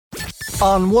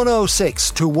On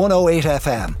 106 to 108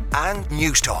 FM and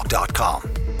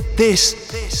newstalk.com.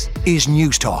 This is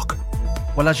Newstalk.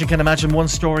 Well, as you can imagine, one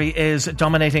story is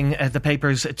dominating the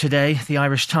papers today. The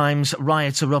Irish Times: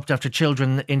 riots erupt after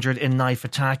children injured in knife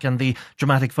attack, and the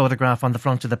dramatic photograph on the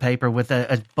front of the paper with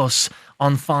a bus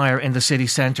on fire in the city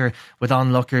centre with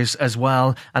onlookers as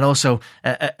well, and also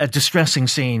a distressing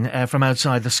scene from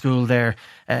outside the school there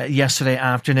yesterday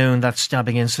afternoon, that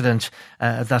stabbing incident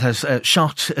that has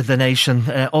shocked the nation.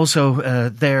 Also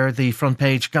there, the front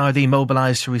page: Gardaí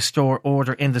mobilised to restore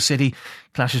order in the city,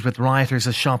 clashes with rioters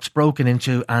as shops broken into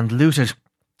and looted,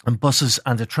 and buses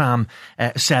and a tram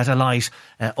set alight.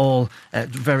 All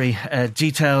very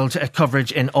detailed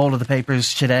coverage in all of the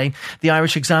papers today. The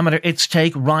Irish Examiner: its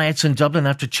take, riots in Dublin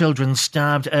after children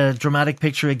stabbed. A dramatic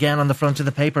picture again on the front of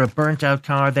the paper, a burnt out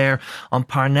car there on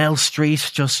Parnell Street,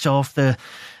 just off the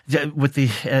with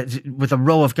a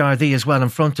row of Gardaí as well in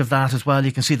front of that as well.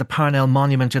 You can see the Parnell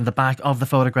monument in the back of the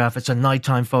photograph. It's a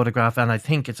nighttime photograph, and I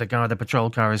think it's a Garda patrol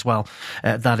car as well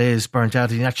that is burnt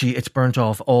out. And actually, it's burnt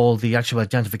off all the actual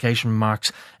identification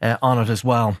marks on it as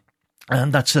well.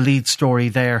 And that's the lead story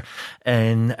there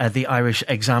in the Irish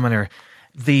Examiner.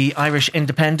 The Irish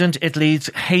Independent: it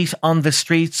leads, hate on the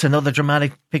streets. Another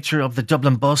dramatic picture of the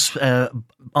Dublin bus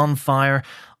on fire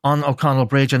on O'Connell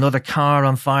Bridge. Another car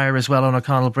on fire as well on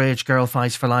O'Connell Bridge. Girl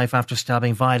fights for life after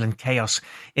stabbing. Violent chaos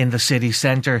in the city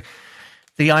centre.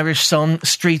 The Irish Sun: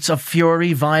 streets of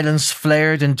fury. Violence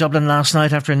flared in Dublin last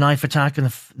night after a knife attack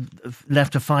and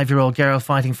left a 5-year-old girl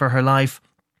fighting for her life.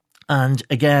 And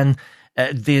again,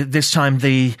 this time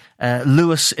the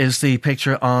Lewis is the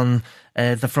picture on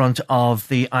the front of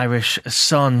the Irish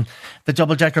Sun. The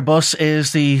double-decker bus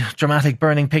is the dramatic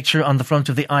burning picture on the front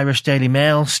of the Irish Daily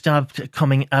Mail. Stabbed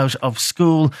coming out of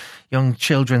school. Young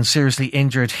children seriously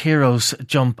injured. Heroes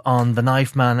jump on the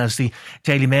knife man, as the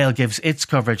Daily Mail gives its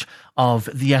coverage of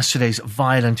yesterday's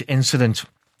violent incident.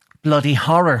 Bloody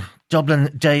horror.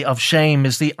 Dublin Day of Shame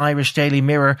is the Irish Daily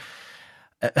Mirror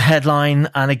headline,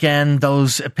 and again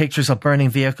those pictures of burning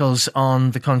vehicles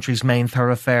on the country's main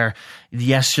thoroughfare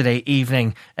yesterday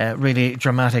evening, really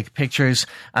dramatic pictures.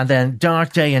 And then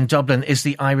Dark Day in Dublin is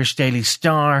the Irish Daily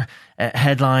Star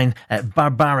headline.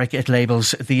 Barbaric, it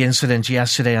labels the incident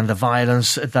yesterday and the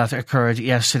violence that occurred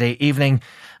yesterday evening.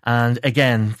 And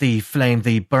again, the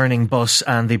burning bus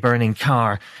and the burning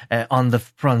car on the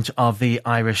front of the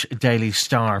Irish Daily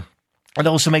Star. It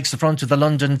also makes the front of the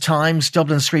London Times.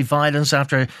 Dublin street violence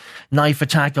after knife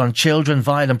attack on children.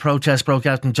 Violent protests broke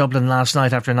out in Dublin last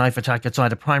night after a knife attack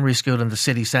outside a primary school in the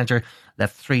city centre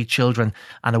left 3 children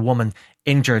and a woman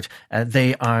injured.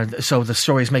 So the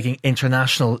story is making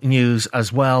international news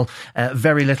as well.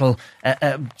 Very little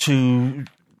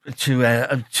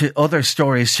to other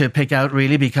stories to pick out,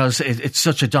 really, because it's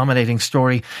such a dominating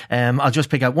story. I'll just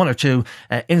pick out one or two.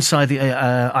 Inside the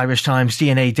Irish Times: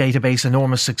 DNA database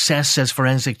enormous success, says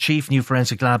forensic chief. New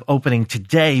forensic lab opening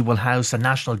today will house the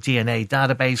national DNA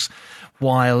database.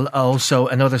 While also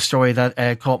another story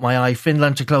that caught my eye: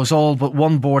 Finland to close all but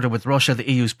one border with Russia. The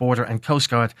EU's border and coast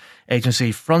guard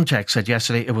agency Frontex said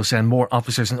yesterday it will send more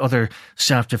officers and other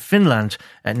staff to Finland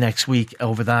next week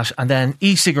over that. And then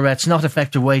e-cigarettes: not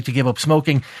effective way to give up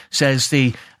smoking, says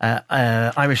the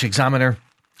Irish Examiner.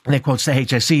 And it quotes the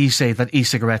HSE say that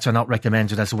e-cigarettes are not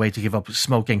recommended as a way to give up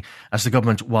smoking, as the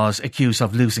government was accused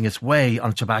of losing its way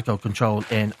on tobacco control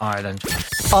in Ireland.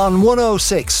 On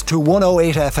 106 to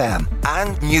 108 FM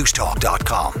and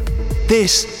newstalk.com.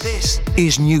 This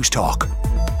is Newstalk.